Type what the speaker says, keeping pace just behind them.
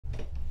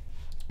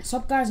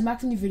Sup guys, I'm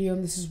back from the video,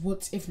 and this is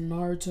what if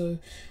Naruto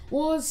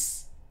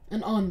was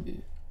an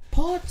Anbu.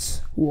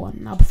 Part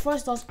 1. Now before I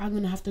start, I'm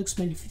going to have to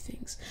explain a few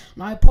things.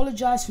 Now I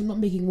apologize for not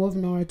making more of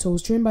Naruto. I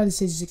was trained by the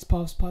 66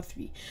 Paths Part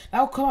 3.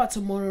 That'll come out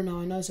tomorrow now.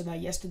 I know I said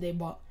that yesterday,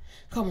 but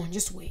come on,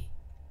 just wait.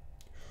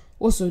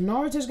 Also,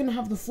 Naruto's going to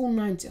have the full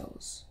 9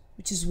 tails,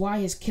 which is why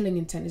his killing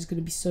intent is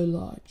going to be so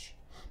large.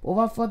 But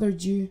without further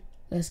ado,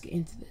 let's get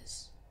into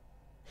this.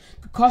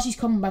 Kakashi's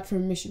coming back from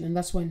a mission, and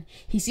that's when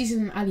he sees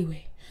in an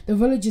alleyway the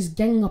villagers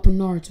ganging up on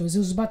Naruto as he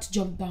was about to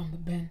jump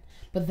down,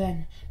 but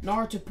then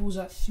Naruto pulls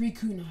out 3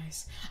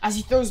 kunais as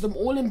he throws them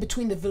all in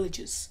between the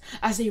villagers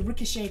as they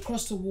ricochet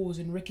across the walls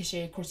and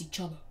ricochet across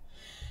each other,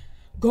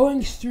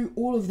 going through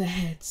all of their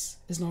heads,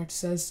 as Naruto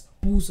says,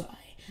 bullseye,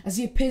 as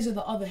he appears at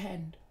the other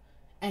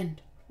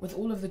end with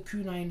all of the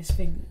kunai in his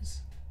fingers,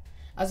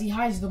 as he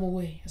hides them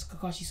away, as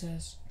Kakashi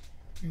says,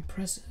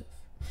 impressive.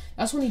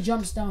 That's when he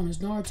jumps down as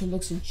Naruto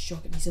looks in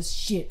shock and he says,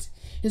 shit.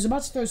 He was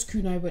about to throw his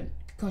kunai, but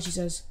Kakashi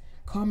says,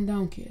 calm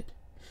down, kid.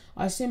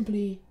 I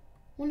simply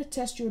want to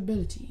test your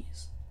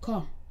abilities.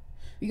 Come,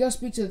 we gotta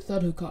speak to the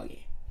third Hokage.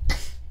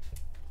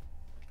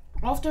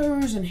 After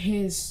Hiruzen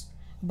hears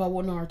about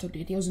what Naruto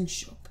did, he was in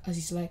shock as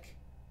he's like,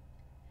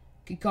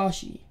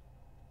 Kakashi,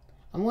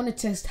 I want to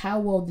test how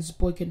well this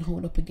boy can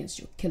hold up against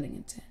your killing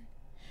intent.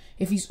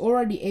 If he's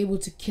already able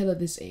to kill at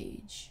this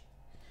age,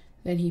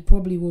 then he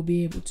probably will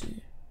be able to.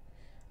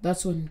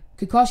 That's when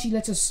Kakashi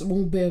lets a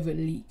small bit of it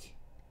leak.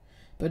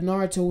 But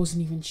Naruto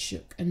wasn't even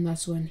shook, and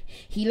that's when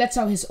he lets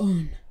out his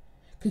own.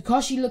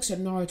 Kakashi looks at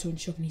Naruto in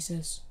shock and he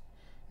says,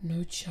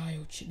 no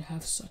child should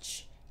have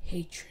such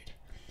hatred.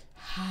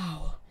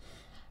 How?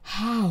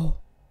 How?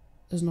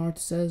 As Naruto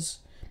says,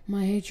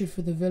 my hatred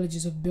for the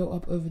villagers have built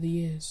up over the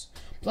years.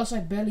 Plus I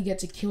barely get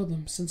to kill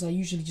them since I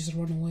usually just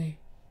run away.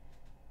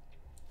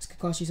 As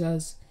Kakashi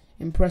says,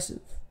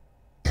 impressive.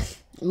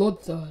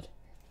 Lord Third,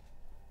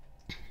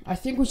 I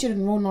think we should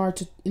enroll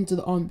Naruto into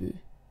the Anbu.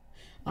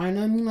 I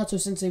know Minato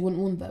Sensei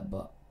wouldn't want that,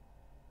 but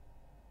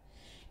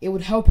it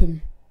would help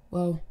him,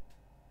 well,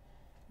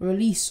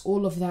 release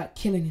all of that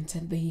killing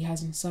intent that he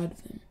has inside of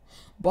him.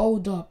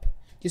 Balled up,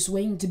 just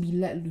waiting to be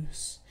let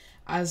loose.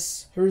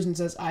 As Hiruzen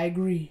says, I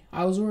agree.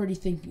 I was already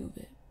thinking of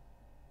it.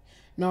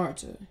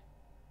 Naruto,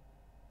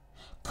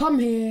 come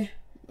here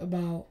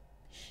about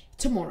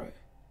tomorrow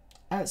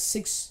at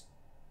 6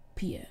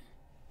 p.m.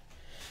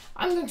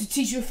 I'm going to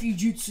teach you a few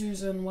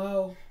jutsus and,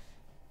 well,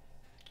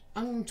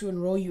 I'm going to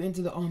enroll you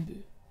into the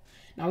Anbu.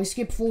 Now we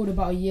skip forward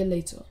about a year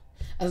later,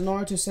 as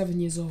Naruto's 7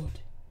 years old.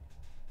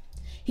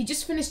 He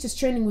just finished his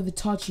training with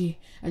Itachi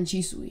and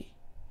Shisui.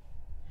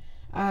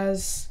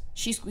 As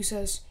Shisui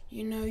says,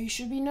 you know, you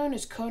should be known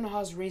as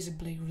Konoha's razor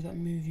blade with that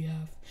move you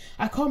have.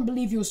 I can't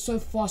believe you were so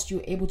fast you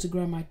were able to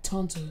grab my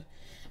Tanto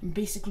and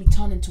basically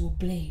turn into a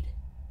blade.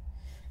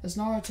 As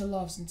Naruto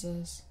laughs and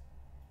says,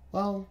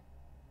 well,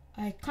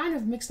 I kind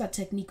of mixed that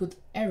technique with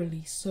air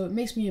release, so it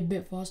makes me a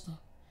bit faster.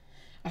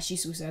 As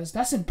Shisui says,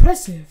 that's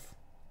impressive.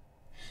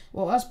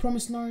 Well, as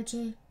promised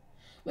Naruto,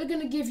 we're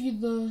gonna give you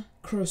the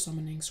crow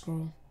summoning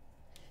scroll.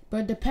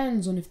 But it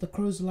depends on if the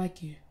crows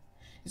like you.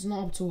 It's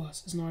not up to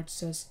us, as Naruto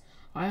says,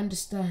 I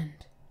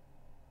understand.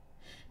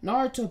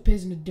 Naruto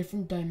appears in a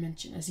different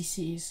dimension as he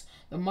sees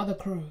the mother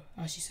crow,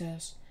 as she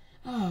says,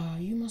 ah,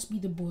 you must be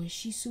the boy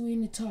Shisui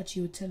and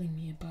Itachi were telling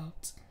me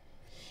about.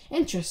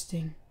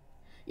 Interesting.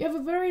 You have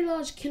a very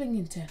large killing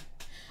intent.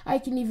 I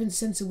can even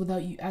sense it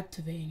without you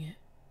activating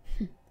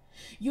it.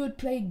 You would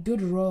play a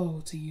good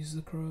role to use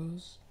the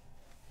crows.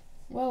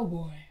 Well,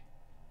 boy,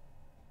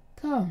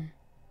 come,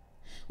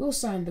 we'll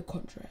sign the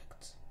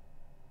contract.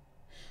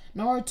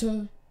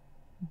 Naruto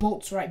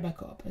bolts right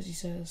back up as he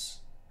says,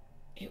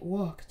 it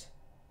worked.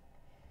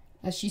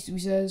 As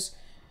Shisui says,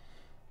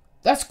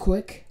 that's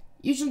quick.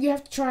 Usually you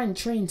have to try and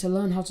train to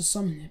learn how to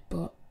summon it,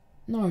 but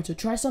Naruto,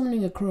 try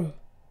summoning a crow.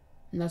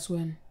 And that's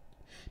when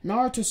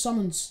Naruto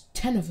summons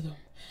 10 of them,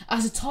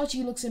 as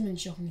Itachi looks at him in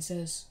shock and he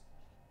says,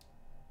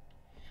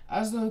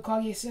 as the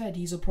Hokage said,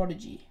 he's a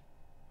prodigy.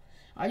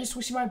 I just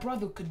wish my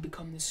brother could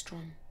become this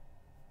strong.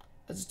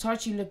 As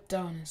Itachi looked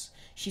down as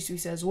Shisui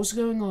says, what's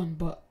going on?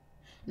 But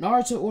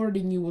Naruto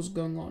already knew what was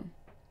going on.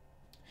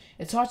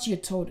 Itachi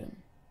had told him.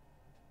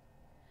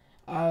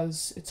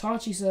 As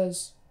Itachi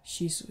says,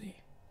 Shisui,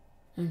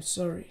 I'm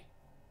sorry.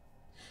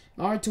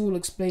 Naruto will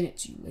explain it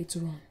to you later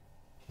on.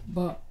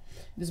 But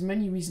there's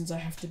many reasons I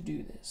have to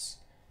do this.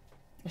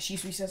 As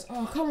Shisui says,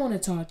 oh, come on,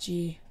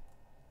 Itachi.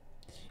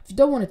 If you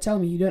don't want to tell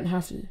me, you don't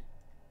have to.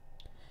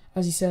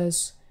 As he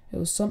says,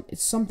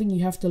 it's something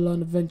you have to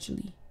learn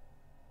eventually.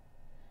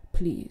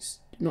 Please,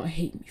 do not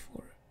hate me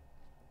for it.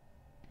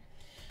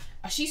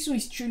 As Shisui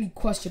is truly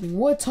questioning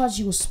what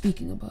Itachi was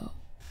speaking about.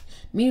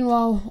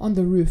 Meanwhile, on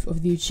the roof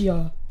of the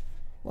Uchiha,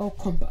 well,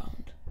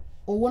 compound,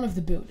 or one of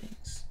the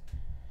buildings,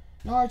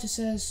 Naruto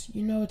says,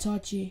 you know,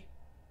 Itachi,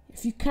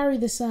 if you carry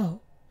this out,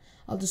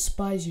 I'll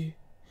despise you.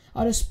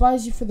 I'll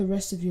despise you for the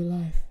rest of your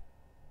life.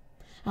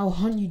 I'll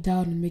hunt you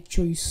down and make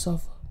sure you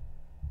suffer.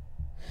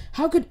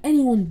 How could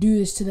anyone do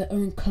this to their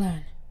own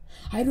clan?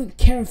 I don't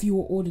care if you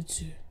were ordered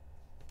to.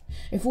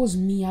 If it was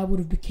me, I would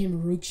have become a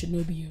rogue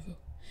shinobi over.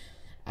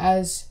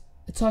 As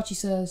Itachi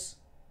says,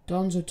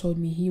 Danzo told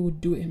me he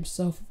would do it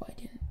himself if I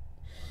didn't.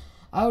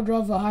 I would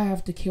rather I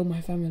have to kill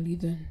my family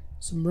than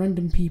some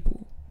random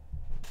people.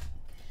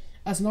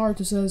 As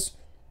Naruto says,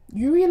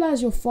 you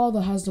realize your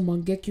father has the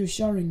Mangekyo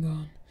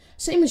Sharingan,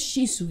 same as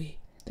Shisui.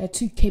 They're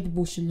two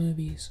capable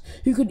shinobis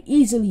who could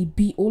easily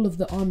beat all of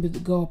the Anbu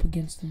that go up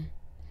against them.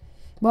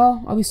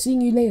 Well, I'll be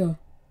seeing you later.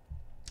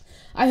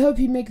 I hope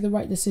you make the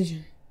right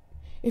decision.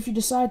 If you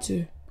decide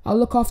to, I'll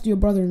look after your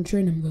brother and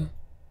train him though.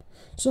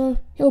 So,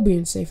 he'll be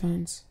in safe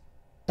hands.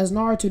 As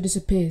Naruto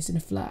disappears in a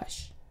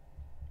flash.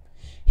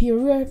 He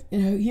arrives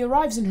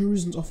in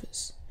Hiruzen's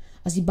office.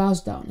 As he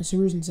bows down, as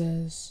Hiruzen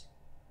says,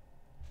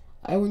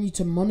 I want you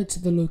to monitor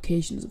the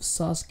locations of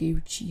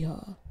Sasuke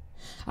Uchiha.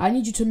 I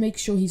need you to make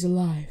sure he's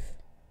alive.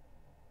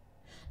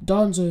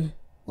 Danzo,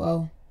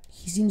 well,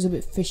 he seems a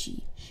bit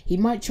fishy. He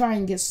might try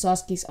and get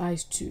Sasuke's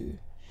eyes too.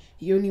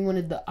 He only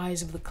wanted the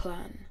eyes of the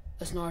clan.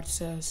 As Naruto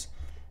says,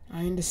 I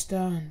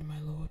understand, my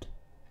lord.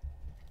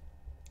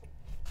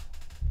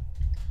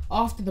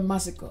 After the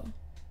massacre,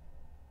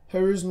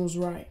 Hiruzen was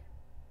right.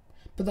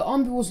 But the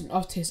Anbu wasn't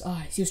after his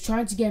eyes. He was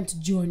trying to get him to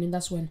join, and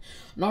that's when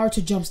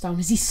Naruto jumps down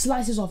as he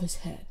slices off his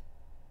head.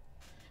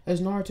 As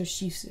Naruto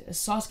sheaths it, as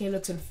Sasuke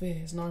looks in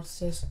fear, as Naruto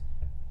says,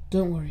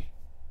 don't worry.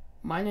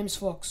 My name's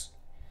Fox.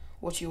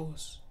 What's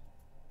yours?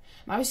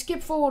 Now we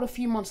skip forward a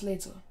few months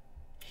later.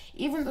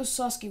 Even though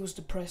Sasuke was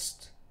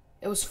depressed,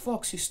 it was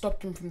Fox who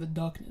stopped him from the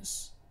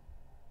darkness.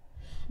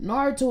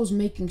 Naruto was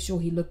making sure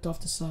he looked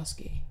after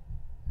Sasuke.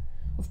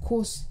 Of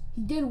course,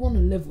 he did want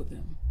to live with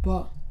him,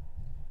 but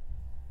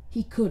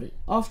he couldn't.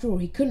 After all,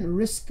 he couldn't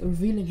risk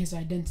revealing his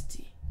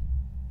identity.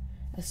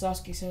 As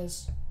Sasuke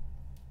says,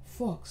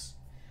 Fox,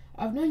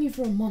 I've known you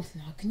for a month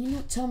now. Can you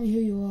not tell me who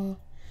you are?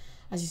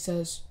 As he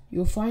says,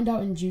 you'll find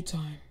out in due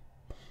time.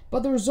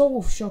 But the result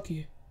will shock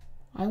you.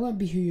 I won't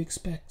be who you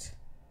expect.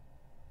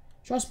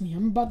 Trust me,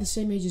 I'm about the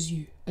same age as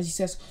you. As he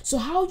says, so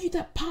how are you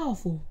that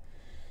powerful?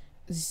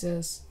 As he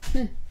says,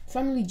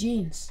 family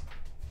genes.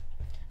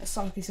 As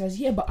Sasuke says,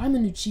 yeah, but I'm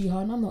an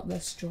Uchiha and I'm not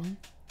that strong.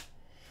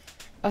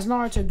 As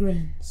Naruto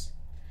grins.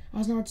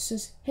 As Naruto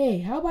says, hey,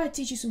 how about I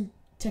teach you some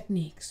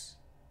techniques?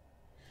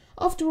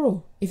 After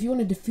all, if you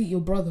want to defeat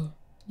your brother,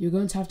 you're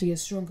going to have to get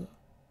stronger.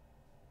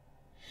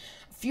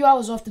 A few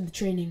hours after the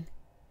training,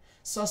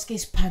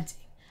 Sasuke's panting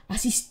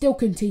as he still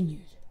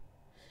continued.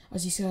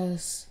 As he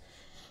says,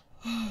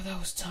 oh, that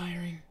was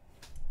tiring.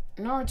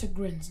 Naruto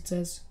grins and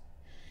says,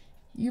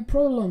 you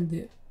prolonged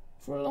it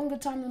for a longer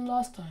time than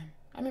last time.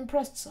 I'm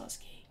impressed,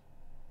 Sasuke.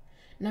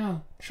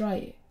 Now, try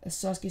it. As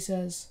Sasuke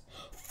says,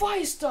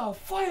 Fire Style,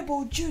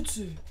 Fireball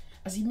Jutsu,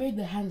 as he made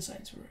the hand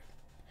signs for it.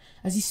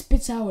 As he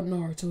spits out at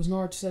Naruto, as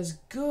Naruto says,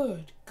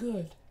 good,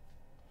 good.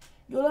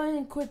 You're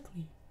learning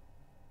quickly.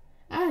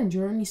 And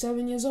you're only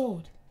 7 years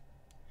old.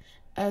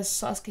 As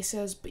Sasuke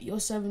says, but you're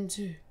 7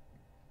 too.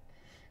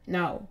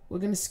 Now, we're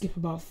going to skip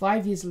about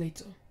 5 years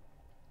later.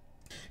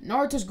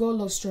 Naruto's got a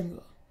lot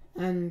stronger.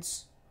 And,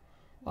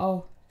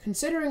 well,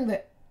 considering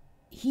that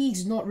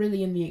he's not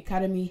really in the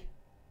academy,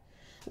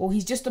 well,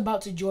 he's just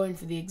about to join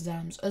for the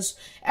exams, as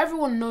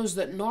everyone knows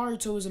that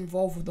Naruto is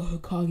involved with the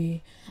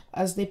Hokage,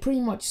 as they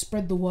pretty much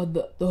spread the word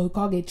that the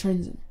Hokage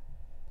trains him.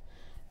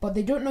 But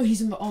they don't know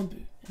he's in the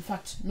Anbu. In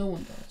fact, no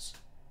one does.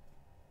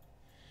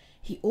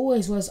 He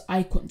always wears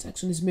eye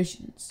contacts on his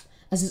missions,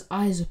 as his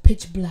eyes are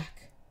pitch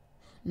black.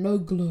 No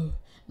glow,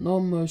 no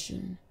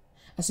emotion,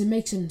 as it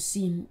makes him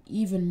seem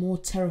even more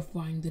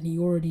terrifying than he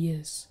already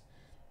is.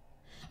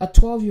 A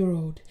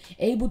 12-year-old,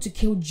 able to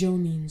kill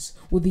Jonins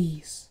with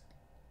ease,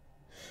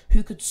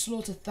 who could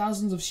slaughter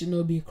thousands of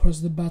shinobi across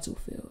the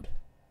battlefield.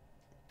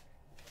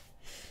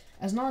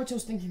 As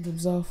Naruto's thinking to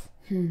himself,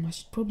 I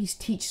should probably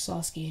teach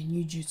Sasuke a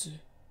new jutsu.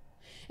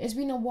 It's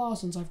been a while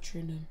since I've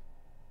trained him.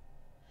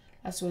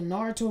 That's when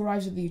Naruto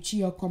arrives at the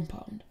Uchiha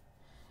compound.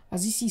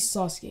 As he sees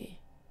Sasuke,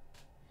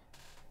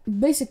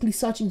 basically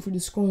searching for the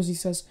scrolls, he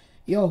says,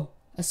 yo,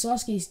 as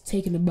Sasuke is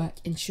taken aback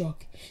in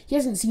shock. He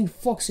hasn't seen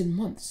Fox in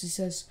months. He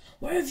says,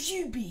 where have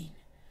you been?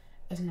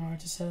 As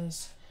Naruto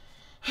says,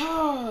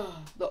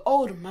 the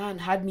old man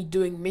had me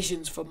doing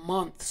missions for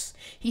months.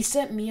 He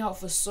sent me out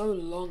for so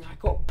long I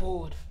got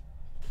bored.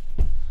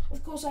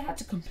 Of course, I had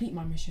to complete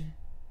my mission.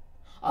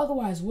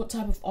 Otherwise, what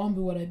type of Anbu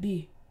would I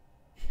be?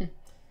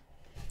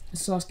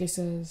 Sasuke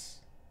says,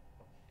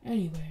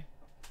 anyway,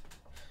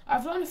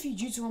 I've learned a few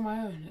jutsu on my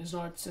own. As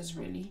Naruto says,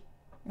 really?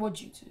 What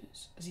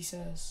jutsus? As he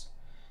says,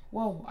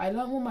 well, I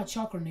learned what my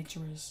chakra nature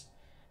is.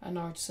 And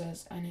Naruto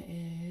says, and it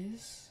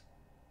is...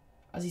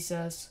 As he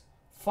says,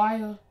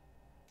 fire,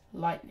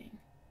 lightning.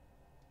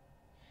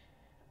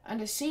 And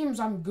it seems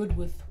I'm good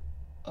with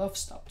earth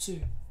stuff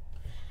too.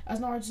 As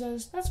Naruto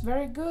says, that's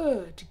very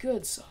good,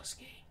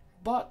 Sasuke.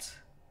 But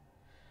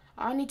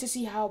I need to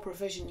see how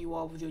proficient you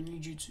are with your new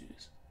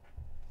jutsus.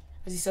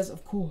 As he says,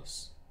 of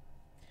course.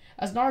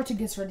 As Naruto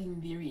gets ready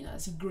in the arena,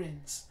 as he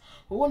grins.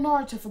 But what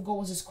Naruto forgot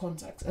was his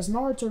contacts. As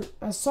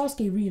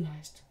Sasuke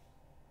realized,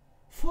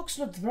 Fox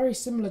looked very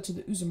similar to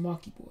the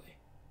Uzumaki boy.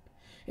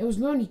 It was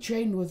known he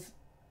trained with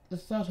the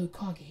third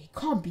Hokage. It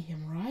can't be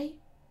him, right?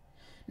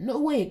 No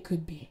way it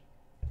could be.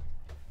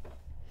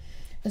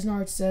 As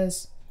Naruto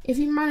says, if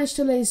you manage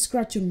to lay a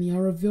scratch on me, I'll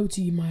reveal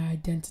to you my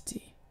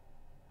identity.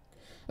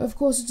 Of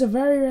course, it's a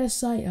very rare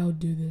sight I'll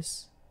do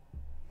this.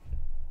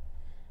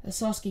 As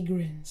Sasuke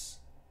grins.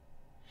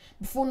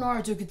 Before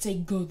Naruto could say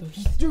go though,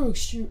 he threw a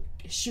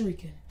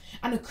shuriken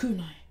and a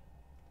kunai.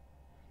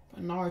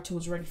 But Naruto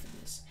was ready for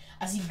this,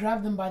 as he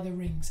grabbed them by the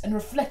rings and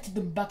reflected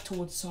them back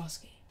towards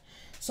Sasuke.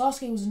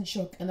 Sasuke was in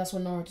shock, and that's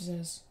when Naruto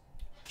says,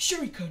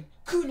 Shuriken,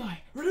 kunai,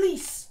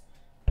 release!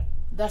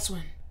 That's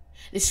when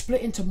they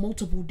split into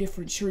multiple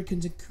different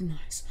shurikens and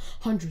kunais,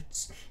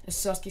 hundreds, as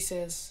Sasuke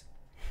says,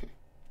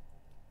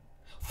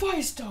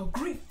 Fire style,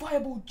 great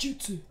fireball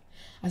jutsu,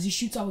 as he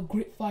shoots out a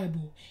great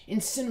fireball,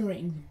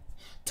 incinerating them,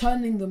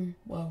 turning them,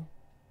 well,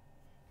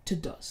 to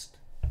dust.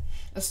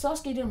 As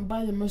Sasuke didn't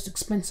buy the most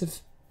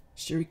expensive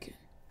shuriken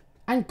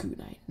and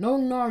kunai,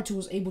 knowing Naruto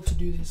was able to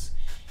do this,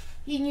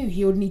 he knew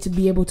he would need to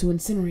be able to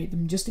incinerate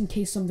them just in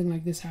case something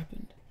like this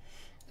happened.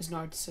 As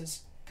Naruto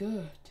says,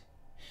 good,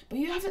 but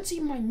you haven't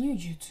seen my new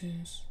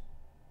jutsus.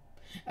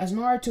 As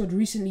Naruto had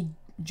recently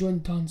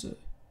joined Danzo.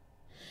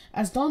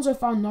 As Danzo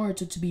found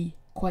Naruto to be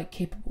quite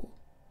capable,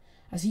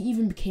 as he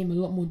even became a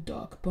lot more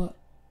dark, but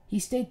he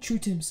stayed true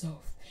to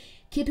himself,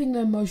 keeping the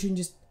emotion,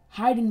 just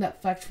hiding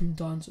that fact from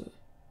Danzo,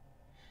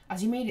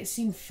 as he made it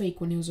seem fake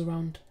when he was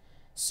around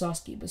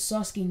Sasuke, but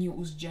Sasuke knew it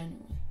was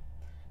genuine.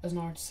 As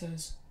Naruto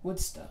says, wood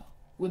style,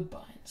 wood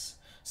binds.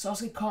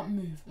 Sasuke can't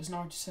move, as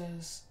Naruto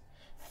says,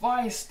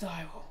 fire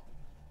style,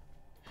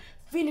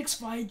 Phoenix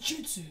Fire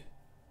Jutsu.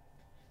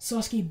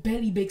 Sasuke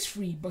barely breaks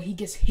free, but he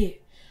gets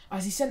hit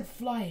as he sent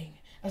flying,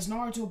 as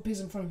Naruto appears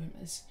in front of him,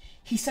 as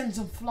he sends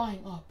him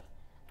flying up,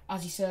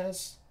 as he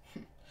says,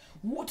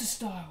 water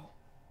style,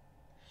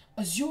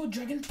 Azure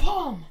Dragon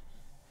Palm,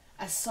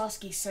 as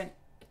Sasuke sent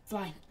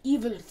flying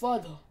even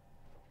further,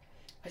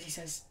 as he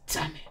says,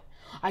 damn it,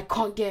 I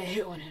can't get a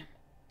hit on him.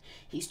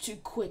 He's too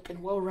quick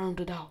and well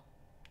rounded out.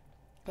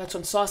 That's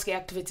when Sasuke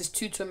activates his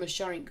two-timer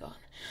Sharingan,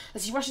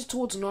 as he rushes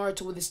towards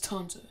Naruto with his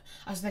Tanto,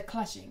 as they're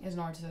clashing, as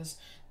Naruto says,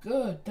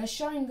 good, that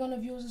Sharingan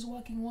of yours is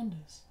working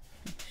wonders.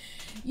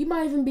 You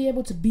might even be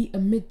able to beat a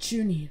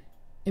mid-Chunin.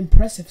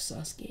 Impressive,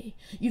 Sasuke.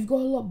 You've got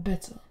a lot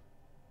better.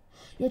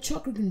 Your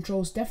chakra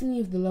control is definitely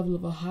of the level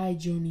of a high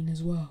Jonin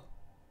as well.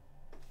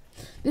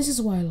 This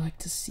is what I like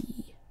to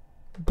see.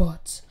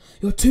 But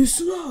you're too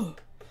slow,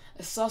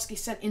 as Sasuke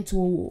sent into a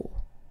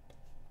wall.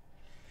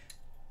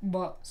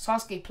 But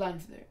Sasuke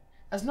planned for it.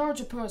 As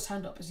Naruto put his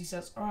hand up as he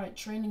says, alright,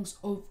 training's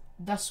over.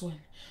 That's when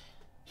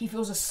he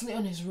feels a slit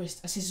on his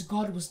wrist as his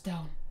guard was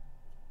down.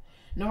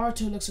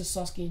 Naruto looks at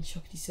Sasuke in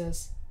shock. He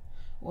says,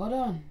 well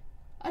done.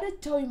 I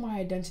did tell you my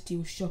identity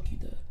will shock you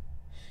though.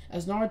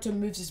 As Naruto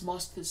moves his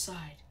mask to the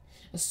side,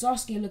 as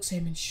Sasuke looks at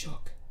him in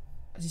shock,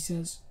 as he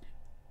says,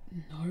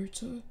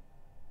 Naruto?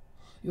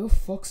 You're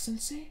Fox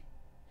Sensei?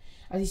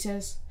 As he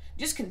says,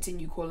 just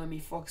continue calling me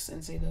Fox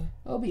Sensei though.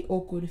 It'll be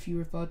awkward if you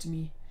refer to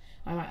me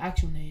by my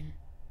actual name.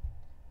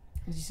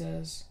 As he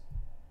says,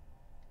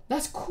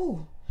 that's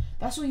cool.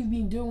 That's what you've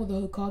been doing with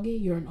the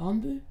Hokage? You're an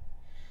Anbu?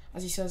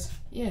 As he says,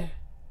 yeah.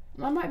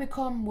 I might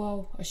become,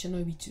 well, a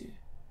shinobi too.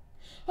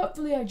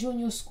 Hopefully I join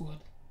your squad.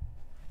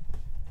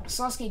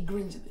 Sasuke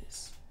grins at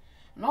this.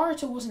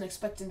 Naruto wasn't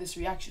expecting this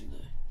reaction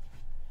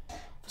though.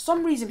 For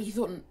some reason he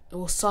thought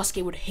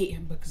Sasuke would hate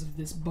him because of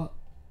this, but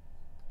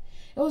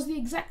it was the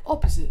exact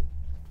opposite.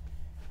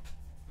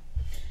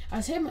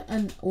 As him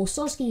and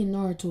Sasuke and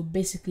Naruto were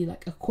basically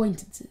like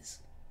acquaintances.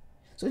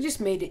 So it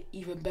just made it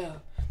even better.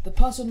 The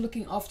person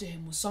looking after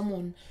him was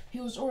someone he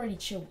was already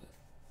chill with.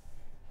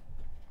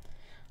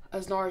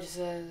 As Naruto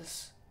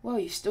says, well,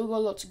 you've still got a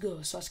lot to go.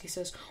 Sasuke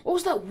says, what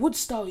was that wood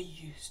style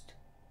you used?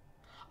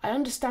 I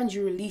understand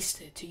you released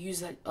it to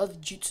use that other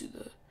jutsu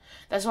though.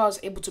 That's why I was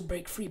able to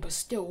break free, but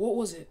still, what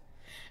was it?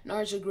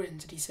 Naruto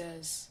grins and he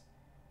says,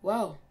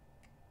 well,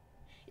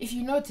 if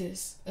you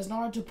notice, as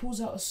Naruto pulls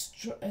out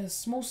a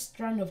small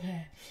strand of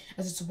hair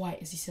as it's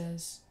white, as he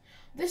says,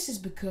 this is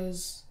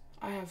because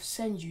I have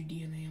Senju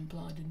DNA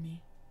implanted in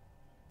me.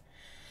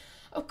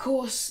 Of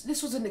course,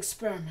 this was an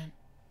experiment.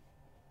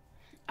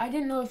 I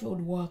didn't know if it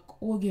would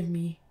work or give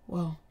me,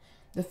 well,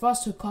 the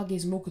first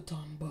Hokage's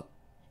Mokuton, but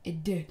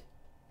it did.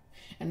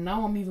 And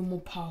now I'm even more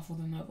powerful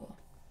than ever.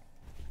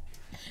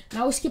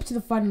 Now we skip to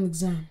the final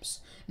exams.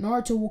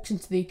 Naruto walks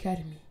into the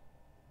academy.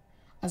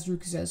 As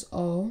Ruka says,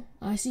 oh,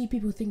 I see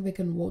people think they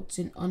can waltz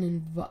in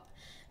uninvited.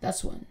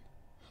 That's when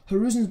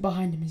Hiruzen's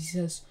behind him as he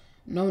says,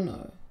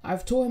 no,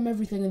 I've taught him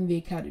everything in the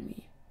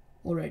academy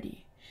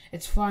already.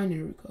 It's fine,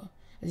 Iruka.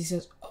 As he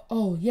says,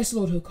 oh, yes,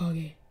 Lord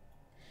Hokage.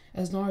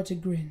 As Naruto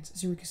grins,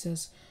 as Iruka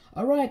says,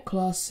 alright,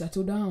 class,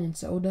 settle down.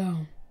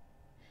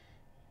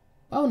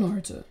 Oh,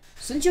 Naruto,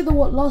 since you're the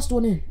last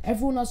one in,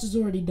 everyone else has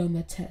already done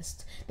their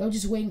test. They're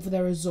just waiting for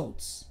their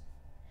results.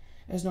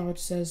 As Naruto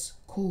says,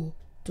 cool,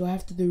 do I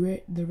have to do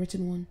the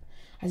written one?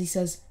 As he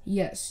says,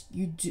 yes,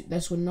 you do.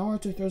 That's when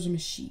Naruto throws him a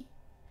sheet.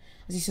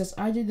 As he says,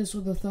 I did this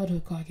with the third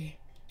Hokage.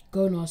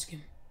 Go and ask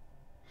him.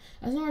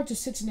 As Naruto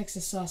sits next to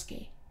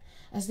Sasuke,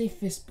 as they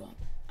fist bump,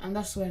 and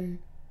that's when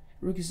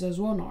Ruka says,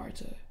 well,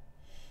 Naruto,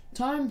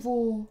 time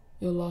for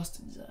your last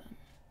exam.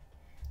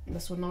 And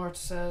that's when Naruto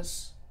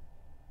says,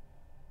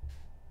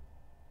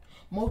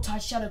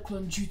 multi-shadow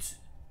clone jutsu.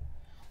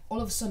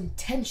 All of a sudden,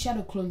 10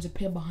 shadow clones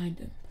appear behind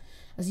him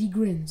as he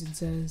grins and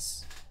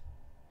says,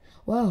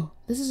 well,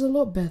 this is a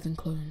lot better than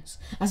clones.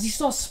 As he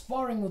starts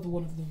sparring with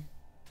one of them,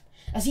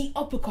 as he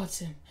uppercuts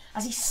him,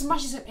 as he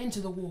smashes him into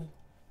the wall,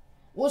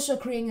 also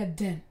creating a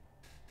dent.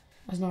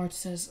 As Naruto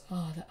says,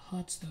 that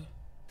hurts though.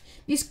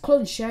 These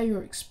clones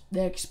share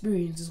their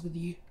experiences with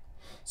you,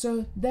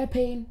 so their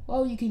pain,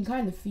 well, you can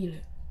kind of feel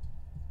it.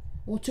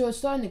 Or to a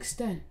certain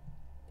extent.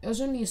 It was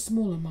only a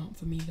small amount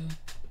for me though.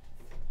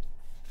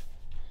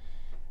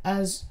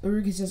 As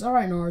Iruka says,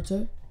 alright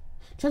Naruto,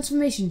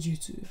 transformation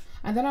jutsu,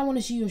 and then I want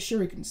to see your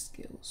shuriken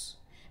skills.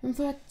 In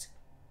fact,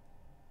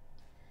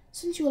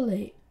 since you're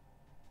late,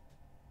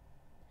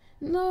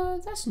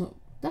 no, that's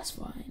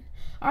fine.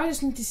 I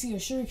just need to see your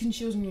shuriken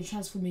skills and your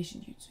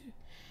transformation jutsu.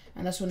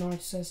 And that's when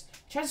Naruto says,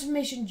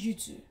 transformation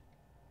jutsu.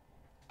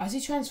 As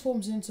he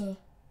transforms into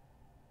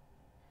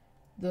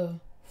the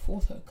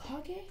fourth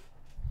Hokage?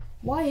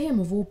 Why him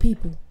of all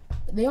people?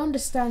 They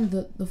understand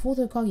that the fourth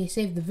Hokage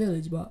saved the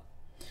village, but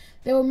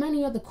there were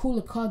many other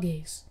cool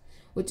Hokages,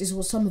 which is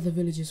what some of the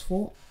villagers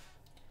thought.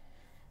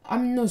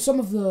 No, some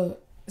of the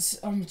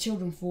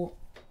children thought.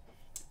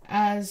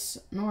 As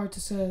Naruto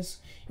says,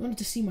 you wanted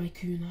to see my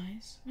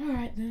kunais?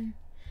 Alright then.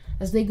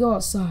 As they go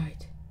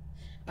outside,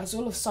 as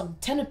all of a sudden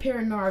 10 appear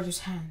in Naruto's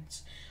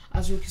hands.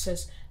 As Ruka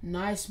says,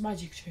 nice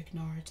magic trick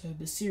Naruto,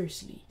 but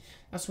seriously.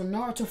 That's when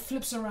Naruto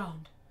flips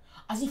around.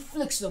 As he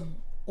flicks them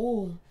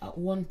all at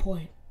one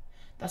point,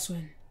 that's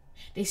when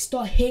they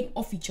start hitting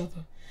off each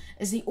other.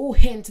 As they all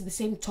hit into the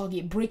same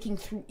target, breaking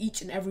through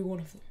each and every one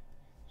of them.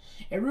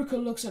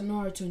 Iruka looks at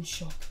Naruto in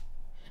shock,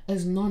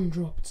 as none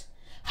dropped.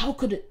 How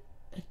could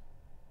a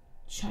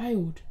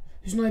child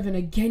who's not even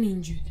a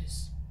genin do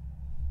this?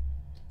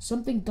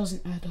 Something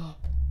doesn't add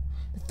up.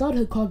 The third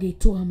Hokage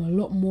taught him a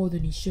lot more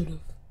than he should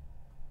have.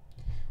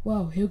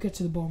 Well, he'll get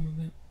to the bottom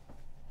of it.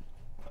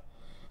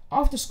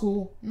 After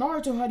school,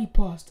 Naruto heard he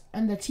passed,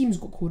 and their teams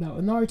got called out,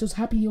 and Naruto's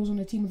happy he was on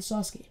the team with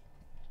Sasuke.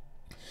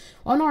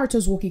 While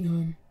Naruto's walking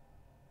home,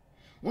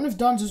 one of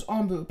Danzo's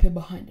Anbu appeared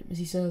behind him as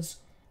he says,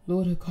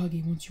 Lord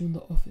Hokage wants you in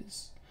the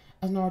office.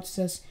 As Naruto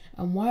says,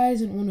 and why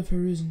isn't one of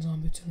Hiruzen's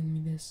Anbu telling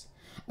me this?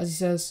 As he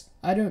says,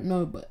 I don't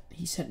know, but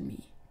he sent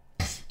me.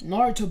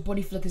 Naruto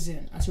body flickers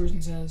in as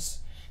Hiruzen says,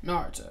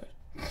 Naruto,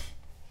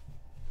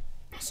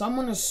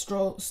 someone has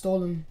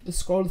stolen the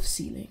scroll of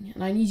sealing,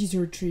 and I need you to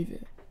retrieve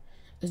it.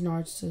 As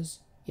Naruto says,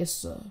 yes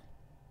sir.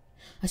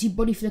 As he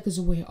body flickers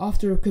away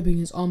after equipping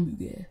his Anbu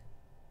gear,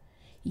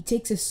 he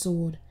takes his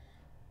sword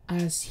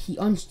as he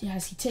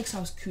takes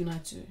out his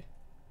kunai too.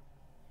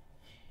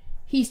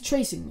 He's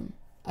tracing them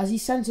as he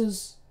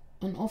senses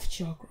an off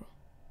chakra.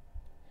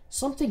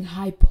 Something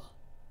hyper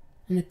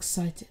and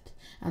excited.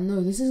 And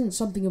no, this isn't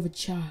something of a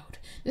child.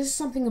 This is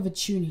something of a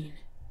Chunin.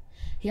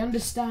 He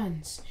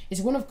understands.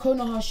 It's one of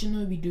Konoha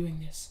Shinobi doing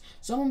this.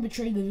 Someone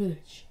betrayed the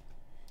village.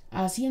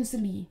 As he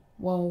instantly,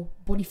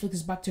 body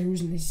flickers back to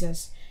Hiruzen and he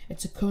says,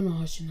 it's a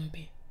Konoha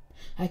Shinobi.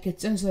 I could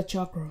sense that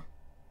chakra.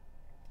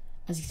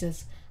 As he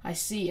says, I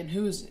see, and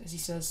who is it? As he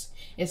says,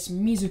 it's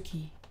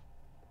Mizuki.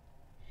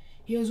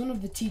 He was one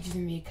of the teachers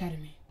in the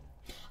academy.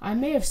 I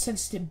may have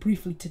sensed it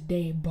briefly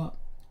today, but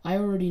I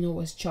already know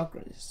what his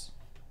chakra is.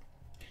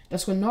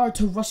 That's when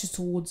Naruto rushes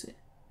towards it.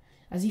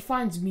 As he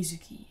finds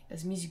Mizuki,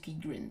 as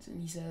Mizuki grins,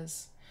 and he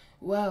says,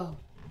 well,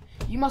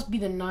 you must be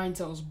the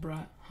Nine-Tails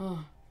brat,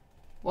 huh?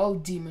 Well,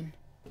 demon,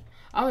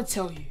 I'ma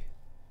tell you.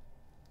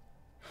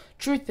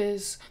 Truth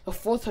is, the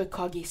fourth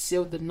Hokage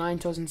sealed the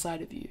Nine-Tails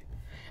inside of you.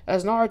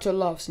 As Naruto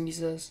laughs and he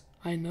says,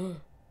 I know.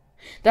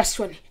 That's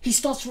when he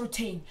starts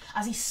rotating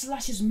as he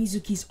slashes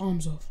Mizuki's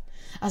arms off.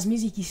 As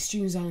Mizuki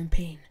screams out in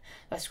pain,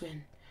 that's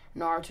when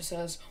Naruto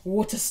says,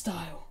 what a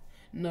style.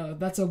 No,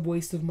 that's a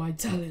waste of my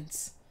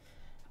talents.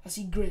 As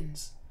he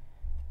grins,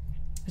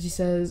 as he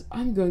says,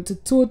 I'm going to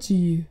torture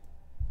you.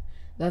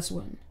 That's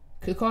when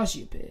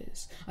Kakashi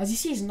appears, as he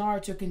sees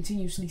Naruto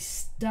continuously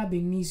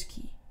stabbing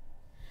Mizuki.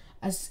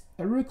 As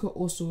Iruka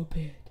also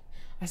appeared,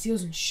 as he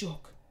was in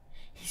shock.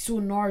 He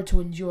saw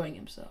Naruto enjoying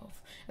himself,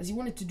 as he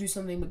wanted to do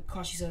something, but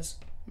Kakashi says,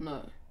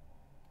 no.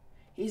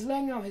 He's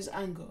laying out his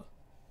anger.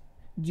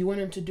 Do you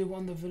want him to do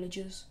one of the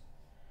villagers?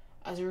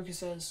 As Iruka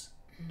says,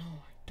 no,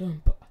 I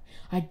don't, but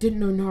I didn't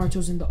know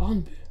Naruto's in the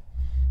Anbu.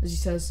 As he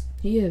says,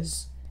 he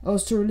is. It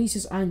was to release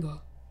his anger.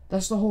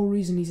 That's the whole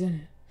reason he's in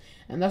it.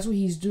 And that's what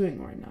he's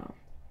doing right now.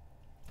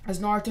 As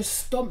Naruto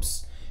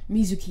stomps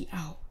Mizuki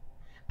out,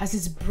 as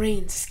his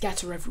brains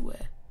scatter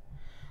everywhere.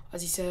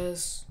 As he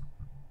says,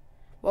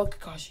 well,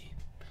 Kakashi,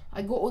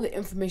 I got all the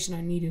information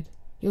I needed.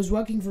 He was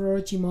working for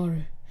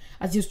Orochimaru,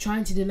 as he was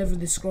trying to deliver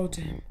the scroll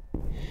to him.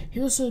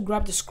 He also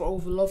grabbed the scroll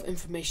with a lot of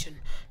information,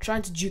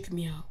 trying to juke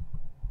me out.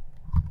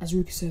 As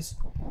Ruka says,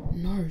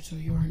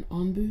 Naruto, you're an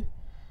Anbu?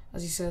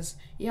 As he says,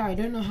 yeah, I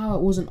don't know how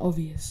it wasn't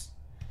obvious.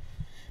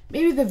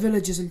 Maybe the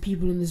villagers and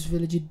people in this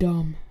village are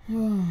dumb.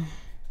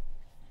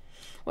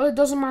 Well, it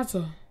doesn't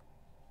matter.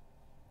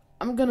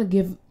 I'm gonna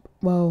give,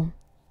 the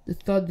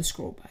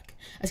scroll back.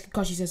 As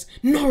Kakashi says,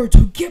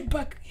 Naruto, get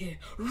back here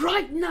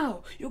right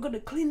now. You're gonna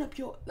clean up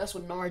your... That's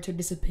when Naruto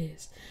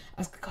disappears.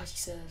 As Kakashi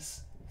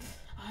says,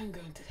 I'm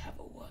going to have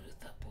a word with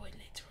that boy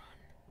later on.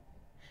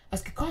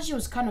 As Kakashi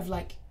was kind of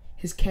like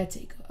his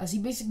caretaker, as he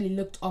basically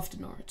looked after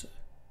Naruto.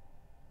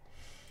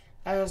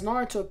 As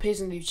Naruto appears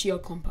in the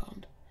Uchiha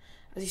compound,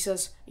 as he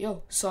says,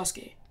 yo,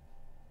 Sasuke,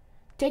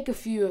 take a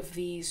few of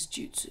these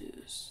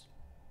jutsus.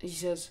 And he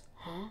says,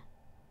 huh?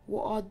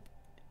 What are...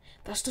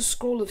 That's the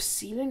scroll of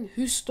sealing?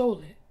 Who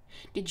stole it?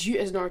 Did you?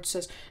 As Naruto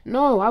says,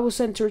 no, I was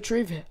sent to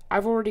retrieve it.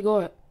 I've already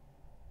got it.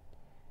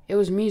 It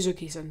was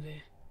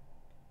Mizuki-sensei.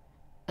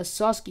 As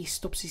Sasuke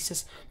stops, he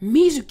says,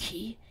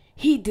 Mizuki?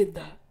 He did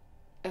that.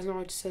 As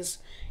Naruto says,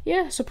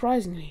 yeah,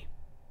 surprisingly.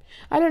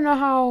 I don't know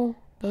how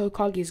the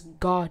Hokage's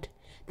guard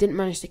didn't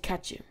manage to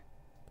catch him.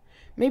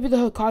 Maybe the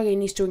Hokage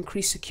needs to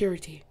increase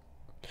security.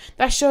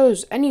 That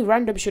shows any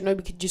random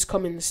shinobi could just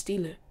come in and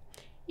steal it.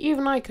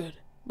 Even I could.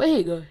 But here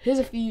you go. Here's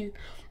a few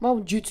more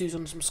jutsus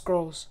on some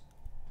scrolls.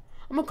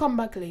 I'm gonna come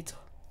back later.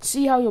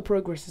 See how your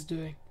progress is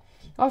doing.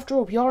 After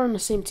all, you're on the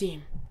same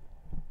team.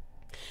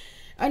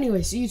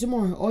 Anyway, see you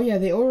tomorrow. Oh yeah,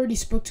 they already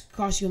spoke to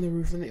Kakashi on the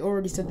roof and they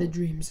already said their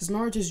dreams. As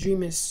Naruto's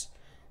dream is,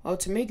 well,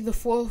 to make the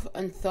 4th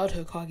and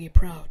 3rd Hokage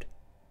proud.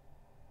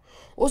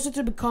 Also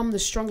to become the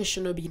strongest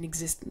shinobi in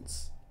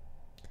existence.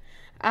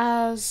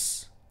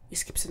 As he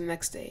skips to the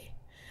next day.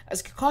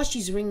 As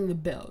Kakashi's ringing the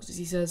bells, as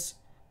he says,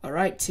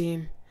 alright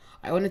team,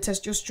 I want to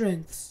test your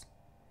strengths.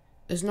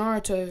 As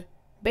Naruto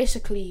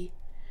basically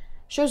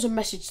shows a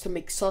message to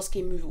make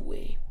Sasuke move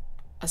away.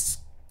 As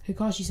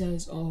Kakashi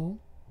says, oh,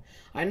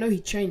 I know he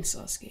trained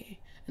Sasuke,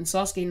 and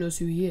Sasuke knows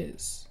who he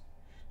is.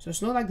 So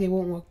it's not like they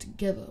won't work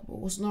together, but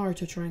what's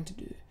Naruto trying to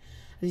do?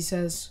 As he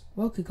says,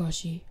 well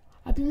Kakashi,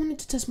 I've been wanting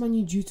to test my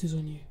new jutsus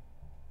on you.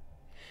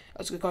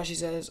 As Kakashi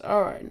says,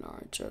 alright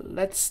Naruto,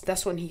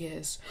 that's when he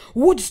hears,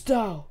 wood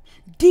style,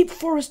 deep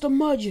forest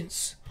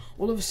emergence.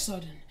 All of a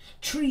sudden,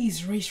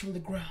 trees race from the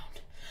ground.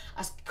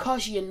 As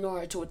Kakashi and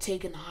Naruto are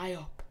taken high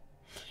up,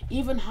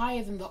 even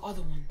higher than the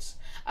other ones.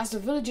 As the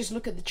villagers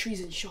look at the trees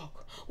in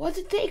shock, where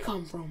did they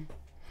come from?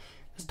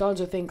 As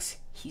Danzo thinks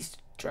he's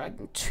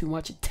dragging too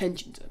much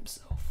attention to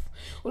himself.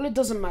 Well, it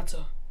doesn't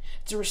matter.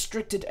 It's a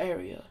restricted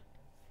area.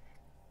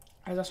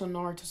 And that's when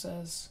Naruto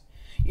says,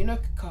 you know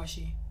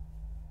Kakashi,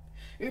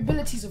 your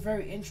abilities are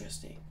very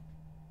interesting.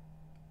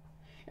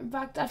 In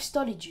fact, I've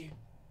studied you.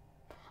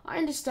 I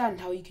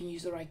understand how you can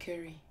use the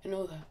Raikiri and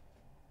all that.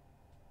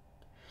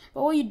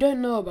 But what you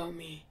don't know about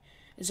me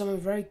is I'm a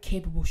very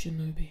capable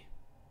shinobi.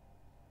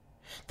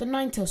 The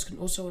Ninetales can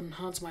also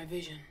enhance my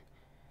vision.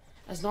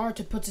 As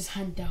Naruto puts his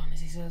hand down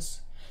as he says,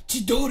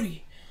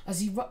 Chidori!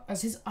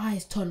 As his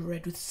eyes turn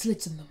red with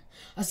slits in them,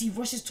 as he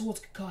rushes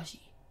towards Kakashi.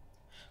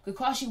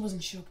 Kakashi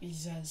wasn't shook, he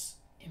says,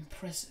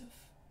 impressive.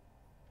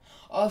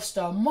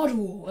 Earth-style mud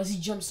wall as he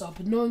jumps up,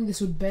 knowing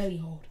this would barely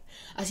hold,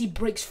 as he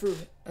breaks through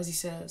it, as he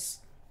says,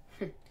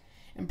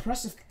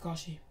 impressive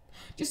Kakashi,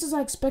 just as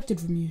I expected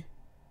from you,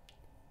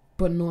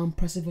 but not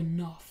impressive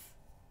enough.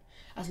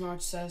 As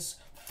Naruto says,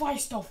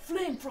 fire-style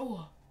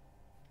flamethrower,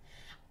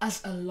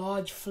 as a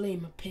large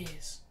flame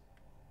appears.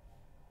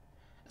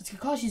 As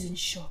Kakashi's in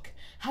shock,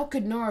 how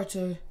could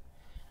Naruto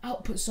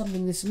output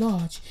something this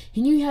large?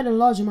 He knew he had a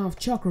large amount of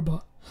chakra,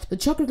 but the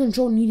chakra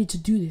control needed to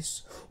do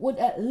this would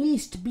at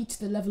least be to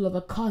the level of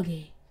a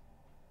Kage.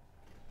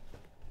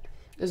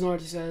 As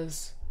Naruto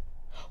says,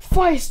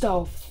 fire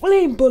style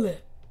flame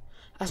bullet,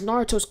 as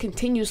Naruto's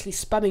continuously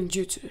spamming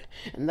jutsu,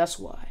 and that's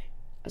why,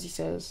 as he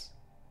says,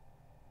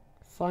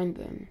 find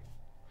them.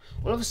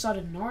 All of a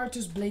sudden,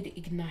 Naruto's blade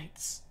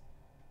ignites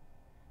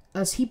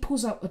as he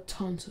pulls out a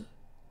Tanto,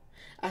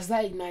 as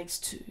that ignites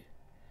too,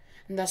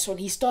 and that's when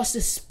he starts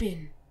to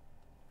spin.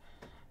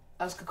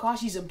 As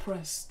Kakashi's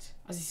impressed,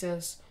 as he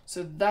says,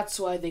 so that's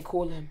why they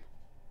call him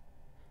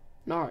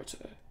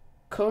Naruto,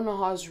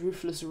 Konoha's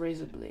ruthless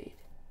razor blade.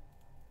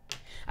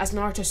 As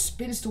Naruto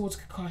spins towards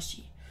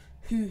Kakashi,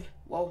 who,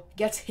 well,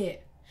 gets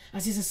hit,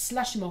 as there's a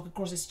slash mark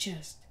across his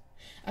chest.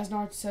 As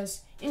Naruto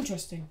says,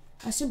 interesting,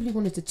 I simply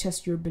wanted to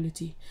test your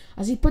ability.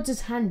 As he puts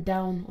his hand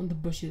down on the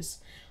bushes,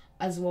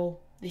 as well,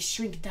 they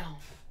shrink down.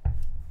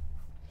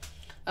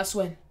 That's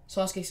when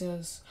Sasuke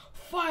says,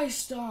 fire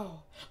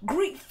style,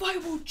 great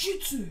fireball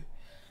jutsu.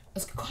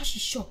 As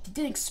Kakashi's shocked, he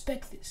didn't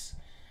expect this.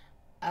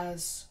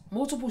 As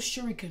multiple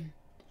shuriken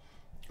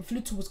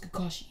flew towards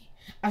Kakashi,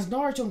 as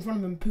Naruto in front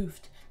of him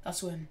poofed,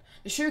 that's when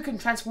the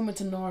shuriken transform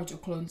into Naruto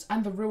clones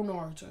and the real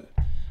Naruto.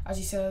 As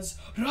he says,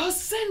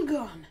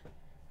 Rasengan!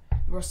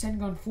 The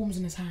Rasengan forms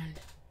in his hand.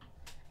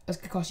 As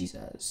Kakashi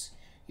says,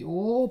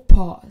 your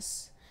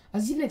pass.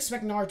 As he didn't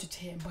expect Naruto to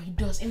hit him, but he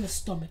does in the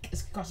stomach.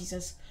 As Kakashi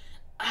says,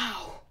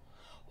 ow,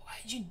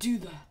 why'd you do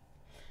that?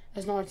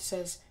 As Naruto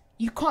says,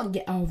 you can't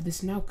get out of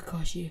this now,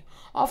 Kakashi.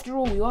 After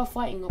all, we are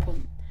fighting up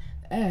on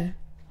the air.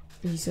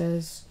 And he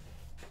says,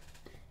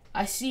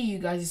 I see you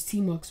guys'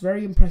 teamwork's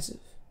very impressive.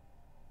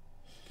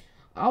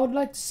 I would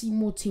like to see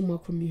more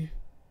teamwork from you.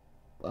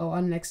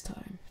 Well, next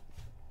time.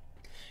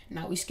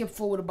 Now we skip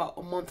forward about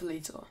a month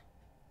later.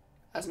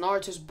 as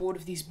Naruto's bored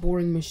of these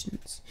boring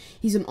missions.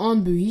 He's an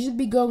Anbu, he should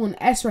be going on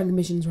S-rank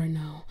missions right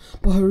now,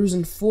 but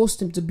Hiruzen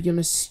forced him to be on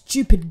a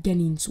stupid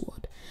Genin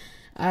sword.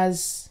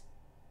 As,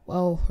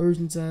 well,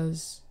 Hiruzen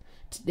says,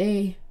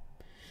 today,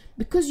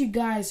 because you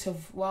guys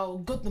have, well,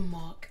 got the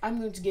mark, I'm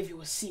going to give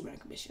you a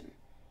C-rank mission.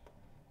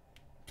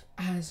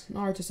 As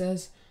Naruto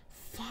says,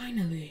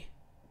 finally.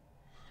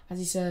 As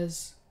he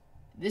says,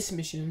 this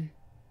mission,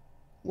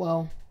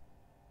 well,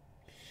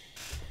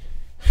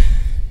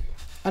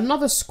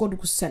 another squad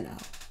was sent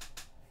out.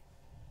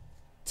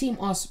 Team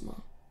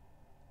Asuma.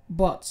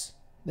 But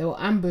they were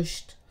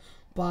ambushed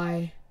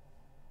by,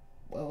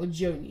 well,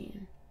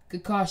 Jonin,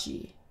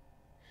 Kakashi,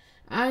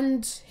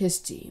 and his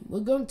team. We're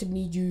going to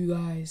need you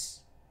guys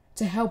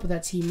to help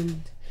that team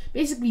and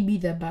basically be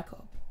their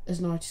backup,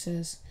 as Naruto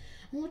says.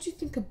 And what do you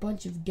think a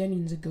bunch of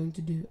Genins are going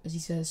to do? As he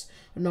says,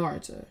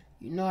 Naruto,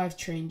 you know I've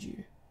trained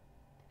you.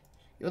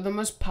 You're the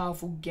most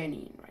powerful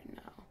Genin right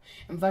now.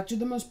 In fact, you're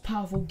the most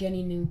powerful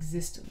Genin in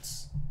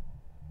existence.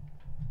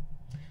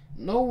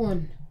 No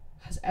one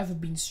has ever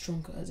been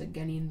stronger as a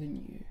Genin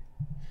than you.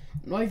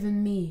 Not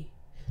even me,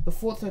 the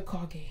fourth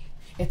Hokage,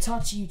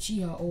 Itachi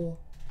Uchiha, or...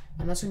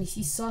 And that's when you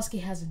see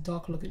Sasuke has a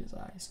dark look in his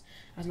eyes.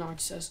 As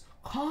Naruto says,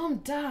 calm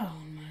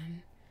down,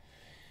 man.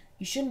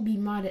 You shouldn't be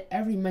mad at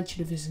every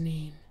mention of his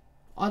name.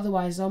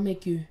 Otherwise, I'll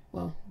make you,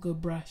 well, go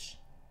brush.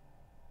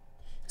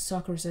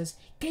 Sakura says,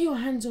 get your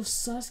hands off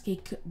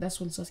Sasuke.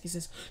 That's when Sasuke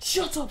says,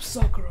 shut up,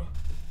 Sakura.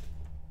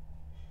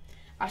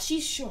 As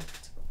she's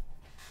shocked.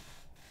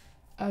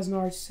 As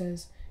Naruto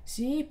says,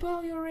 see,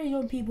 put your rage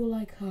on people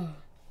like her.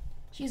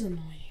 She's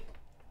annoying.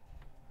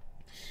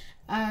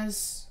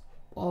 As,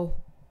 well,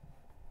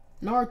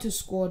 Naruto's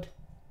squad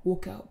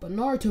walk out, but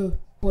Naruto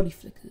body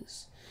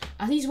flickers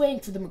as he's waiting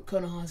for them at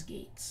Konoha's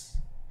gates.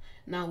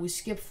 Now we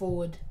skip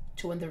forward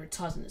to when they're at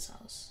Tazuna's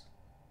house.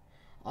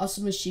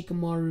 Asuma,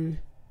 Shikamaru,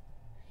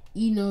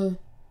 Ino,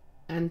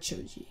 and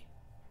Choji.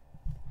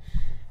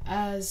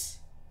 As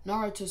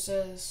Naruto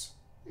says,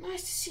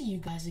 nice to see you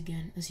guys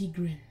again, as he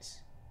grins.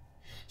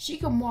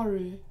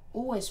 Shikamaru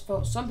always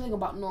felt something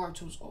about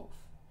Naruto was off.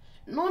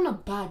 Not in a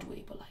bad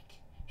way, but like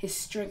his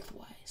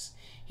strength-wise.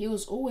 He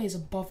was always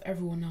above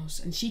everyone else,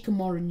 and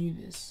Shikamaru knew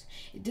this.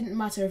 It didn't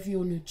matter if you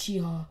were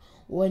Uchiha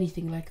or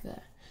anything like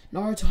that.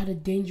 Naruto had a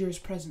dangerous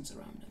presence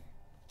around him.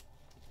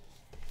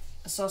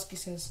 As Sasuke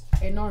says,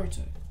 hey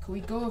Naruto, can we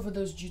go over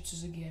those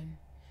jutsus again?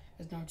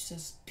 As Naruto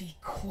says, be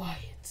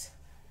quiet.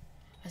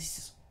 As he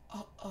says,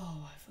 oh,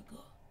 I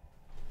forgot.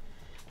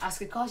 As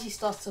Kakashi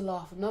starts to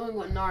laugh, knowing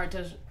what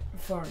Naruto's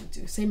referring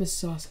to, same as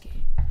Sasuke.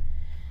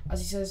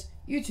 As he says,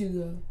 you two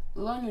go,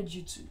 learn your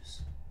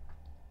jutsus.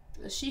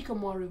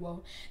 Shikamaru,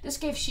 well, this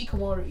gave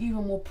Shikamaru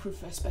even more proof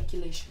for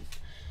speculation.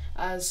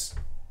 As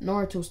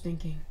Naruto's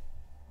thinking,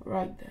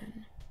 right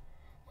then,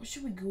 what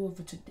should we go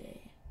over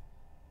today?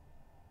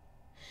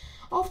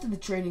 After the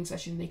training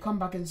session, they come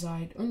back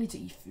inside only to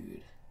eat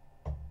food.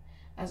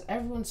 As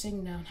everyone's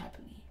sitting down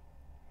happily.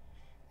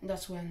 And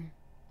that's when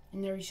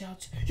Inari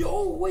shouts, you're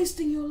all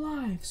wasting your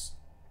lives.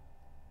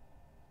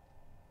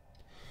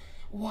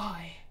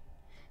 Why?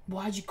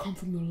 Why'd you come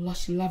from your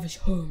lush, lavish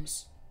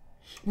homes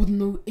with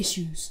no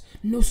issues,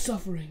 no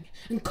suffering,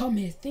 and come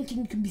here thinking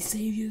you can be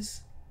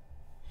saviors?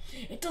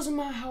 It doesn't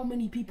matter how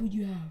many people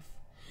you have.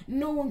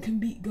 No one can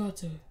beat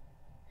Gato.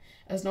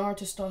 As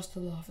Naruto starts to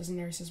laugh, as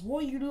Inari says,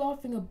 what are you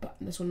laughing about?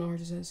 And that's when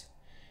Naruto says,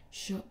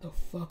 shut the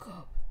fuck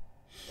up.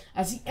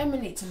 As he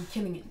emanates on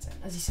killing intent,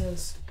 as he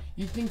says,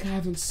 you think I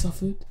haven't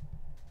suffered?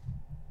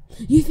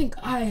 You think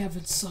I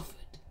haven't suffered?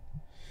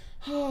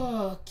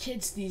 Oh,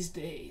 kids these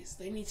days,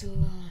 they need to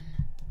learn.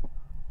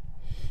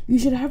 You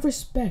should have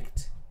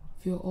respect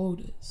for your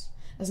elders.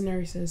 As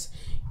Inari says,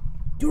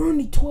 you're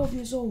only 12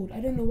 years old.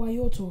 I don't know why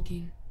you're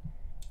talking.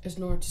 As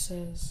Naruto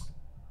says,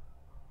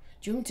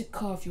 do you want me to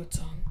carve your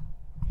tongue?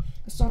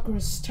 As Sakura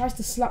tries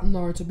to slap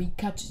Naruto, but he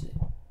catches it.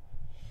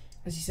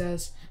 As he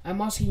says, I'm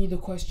asking you the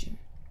question.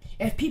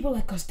 If people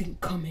like us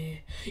didn't come here,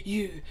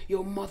 you,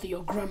 your mother,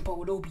 your grandpa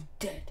would all be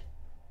dead.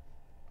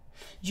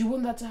 Do you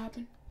want that to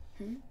happen?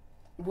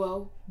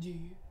 Well, do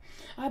you?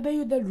 I bet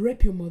you they'd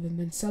rape your mother and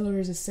then sell her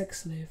as a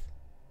sex slave.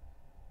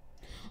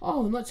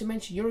 Oh, not to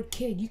mention, you're a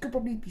kid. You could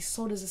probably be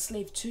sold as a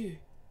slave too.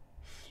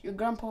 Your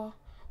grandpa,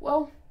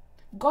 well,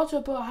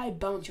 Gato put a high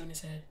bounty on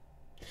his head.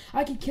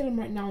 I could kill him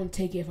right now and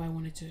take it if I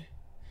wanted to.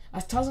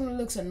 As Tazuna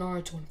looks at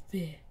Naruto in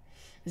fear,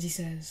 as he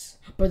says,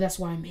 but that's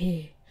why I'm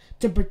here,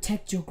 to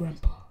protect your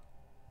grandpa.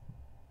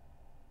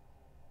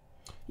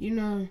 You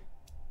know,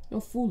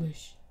 you're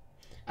foolish.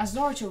 As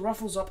Naruto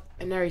ruffles up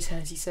Inari's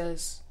hair, he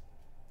says,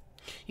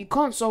 you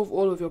can't solve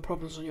all of your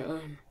problems on your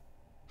own.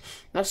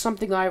 That's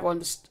something I've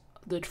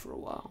understood for a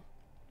while.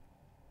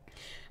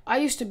 I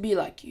used to be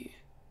like you,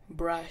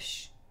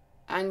 brash,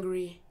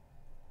 angry,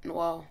 and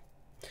well,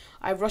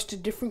 I've rushed to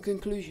different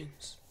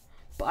conclusions,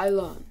 but I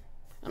learn,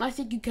 and I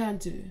think you can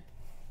too.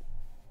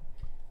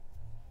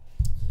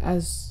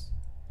 As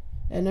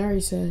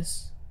Inari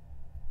says,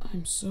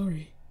 I'm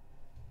sorry.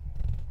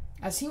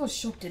 As he was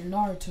shocked at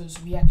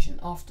Naruto's reaction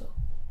after.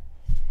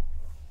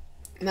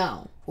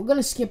 Now, we're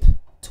gonna skip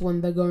to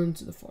when they're going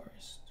to the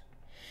forest.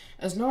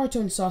 As Naruto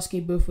and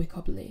Sasuke both wake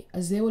up late,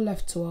 as they were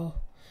left to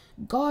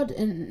God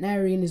and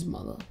Nari and his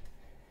mother.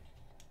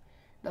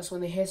 That's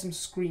when they hear some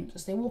screams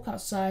as they walk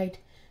outside,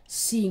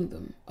 seeing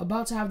them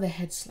about to have their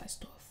heads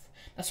sliced off.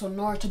 That's when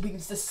Naruto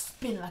begins to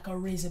spin like a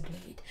razor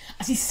blade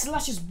as he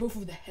slashes both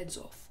of their heads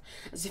off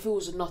as if it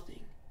was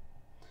nothing.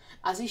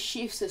 As he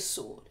sheaths his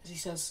sword, as he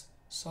says,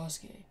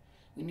 Sasuke,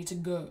 we need to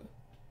go.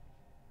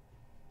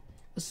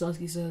 As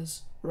Sasuke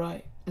says,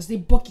 right, as they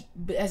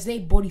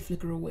body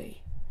flicker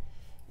away.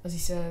 As he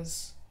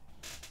says,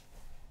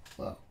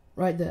 well,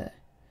 right there,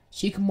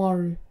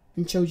 Shikamaru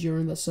and Choji are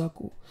in the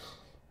circle.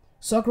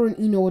 Sakura and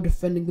Ino are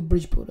defending the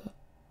bridge builder,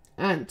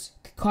 and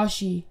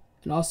Kakashi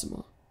and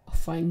Asuma are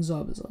fighting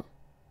Zabuza.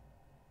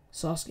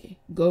 Sasuke,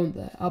 go in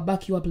there. I'll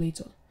back you up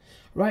later.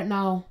 Right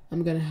now,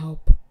 I'm gonna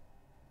help,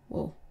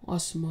 well,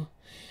 Asuma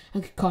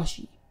and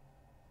Kakashi.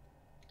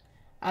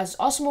 As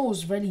Asuma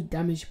was really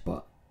damaged,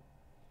 but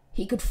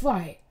he could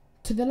fight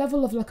to the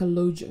level of like a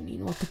low jonin,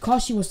 while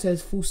Kakashi was to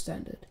his full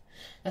standard.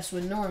 That's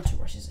when Naruto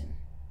rushes in,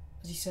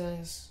 as he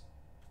says,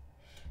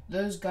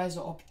 those guys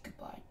are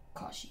occupied,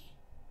 Kakashi.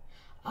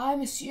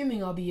 I'm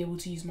assuming I'll be able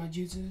to use my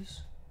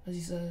jutsus, as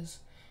he says,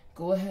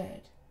 go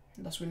ahead.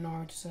 And that's when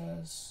Naruto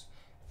says,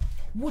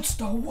 what's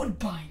the what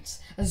binds?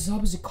 As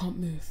Zabuza can't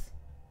move.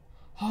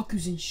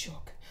 Haku's in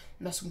shock.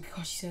 And that's when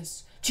Kakashi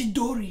says,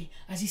 Chidori,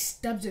 as he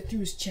stabs it through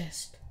his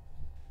chest.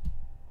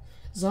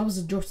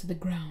 Zabuza drops to the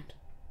ground.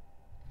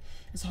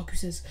 As Haku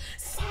says,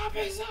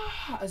 Zabuza,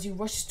 as he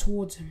rushes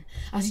towards him,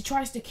 as he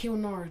tries to kill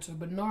Naruto,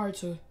 but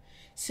Naruto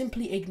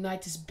simply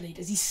ignites his blade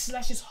as he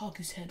slashes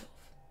Haku's head off.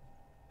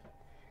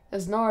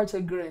 As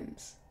Naruto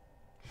grins,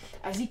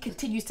 as he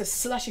continues to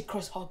slash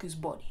across Haku's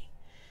body,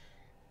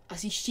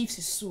 as he sheaths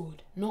his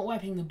sword, not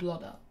wiping the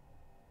blood out.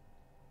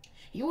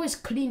 He always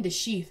cleaned the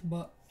sheath,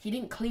 but he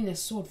didn't clean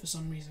his sword for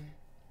some reason.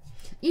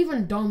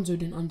 Even Danzo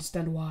didn't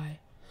understand why,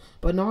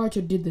 but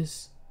Naruto did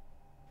this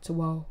to,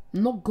 well,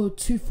 not go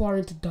too far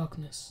into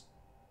darkness.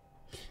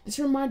 This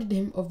reminded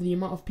him of the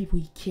amount of people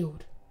he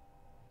killed.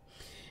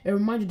 It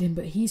reminded him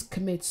that he's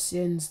committed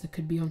sins that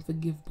could be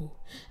unforgivable,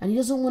 and he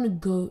doesn't want to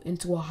go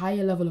into a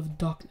higher level of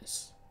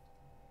darkness.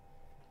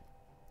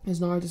 As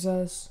Naruto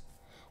says,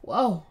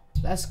 well,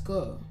 let's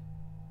go.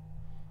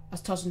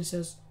 As Tazuna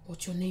says,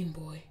 what's your name,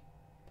 boy?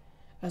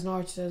 As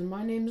Naruto says,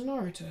 my name's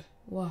Naruto.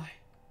 Why?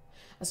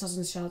 As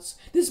Tazuna shouts,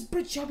 this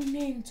bridge shall be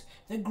named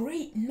the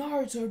Great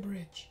Naruto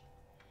Bridge.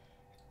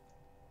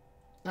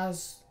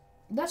 As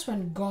that's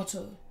when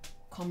Gato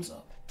comes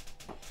up.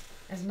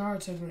 As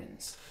Naruto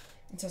grins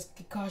and says,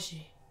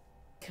 Kakashi,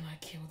 can I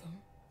kill them?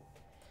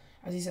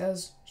 As he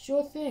says,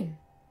 sure thing.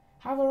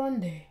 Have a run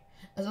day.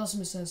 As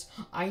Asuma says,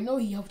 I know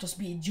he helped us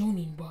beat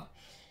Jonin, but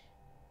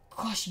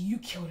Kakashi, you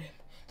killed him.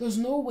 There's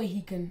no way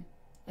he can.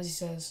 As he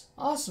says,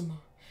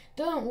 Asuma,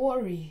 don't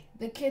worry.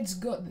 The kid's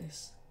got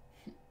this.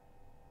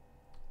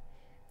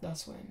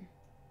 That's when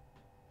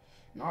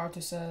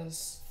Naruto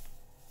says,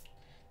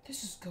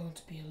 this is going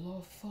to be a lot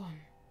of fun.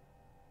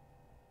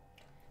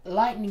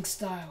 Lightning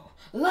style,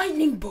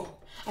 lightning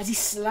bolt, as he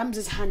slams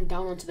his hand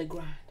down onto the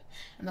ground.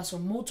 And that's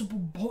when multiple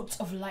bolts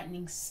of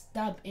lightning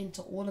stab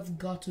into all of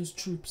Gato's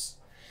troops,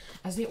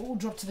 as they all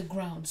drop to the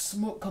ground,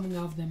 smoke coming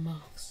out of their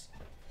mouths.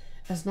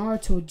 As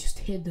Naruto just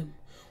hit them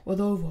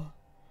with over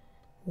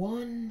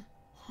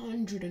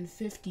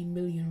 150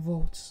 million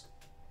volts.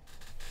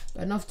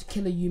 Enough to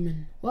kill a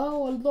human,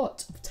 well, a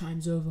lot of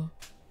times over.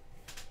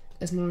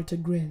 As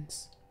Naruto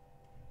grins.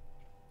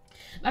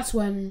 That's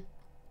when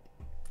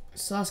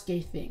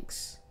Sasuke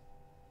thinks,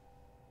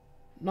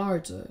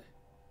 Naruto,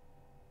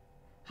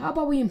 how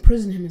about we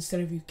imprison him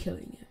instead of you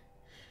killing him?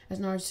 As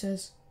Naruto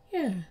says,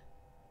 yeah.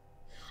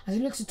 As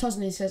he looks at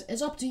Tazuna, he says,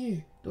 it's up to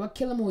you. Do I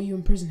kill him or you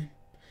imprison him?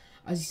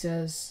 As he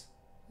says,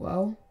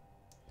 well,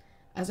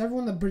 as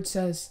everyone on the bridge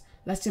says,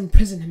 let's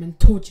imprison him and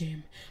torture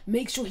him.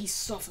 Make sure he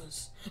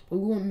suffers, but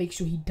we won't make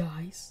sure he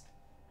dies.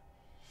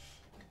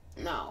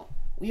 Now,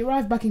 we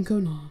arrive back in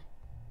Konoha.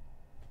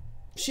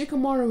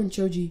 Shikamaru and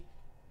Choji,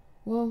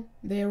 well,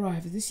 they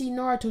arrive. They see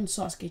Naruto and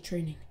Sasuke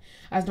training.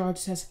 As Naruto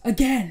says,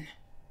 again!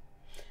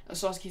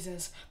 As Sasuke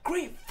says,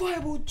 great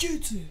fireball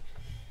jutsu!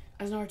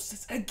 As Naruto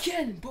says,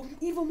 again, but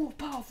even more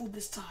powerful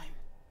this time.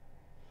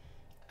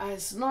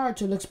 As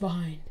Naruto looks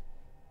behind.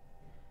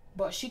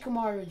 But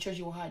Shikamaru and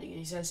Choji were hiding, and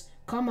he says,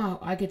 come out,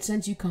 I could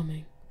sense you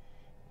coming.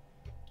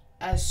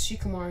 As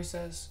Shikamaru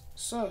says,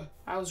 so,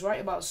 I was right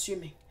about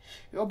assuming.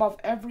 You're above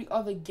every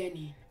other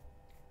genin.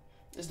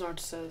 As Naruto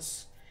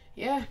says,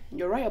 yeah,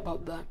 you're right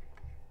about that.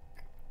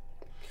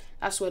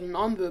 That's when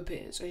Anbu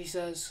appears, and he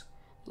says,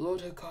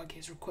 Lord Hokage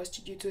has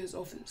requested you to his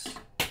office.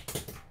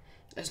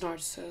 As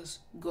Naruto says,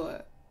 go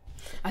ahead.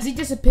 As he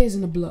disappears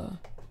in a blur.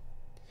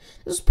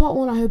 This is part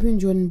 1, I hope you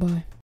enjoyed, and bye.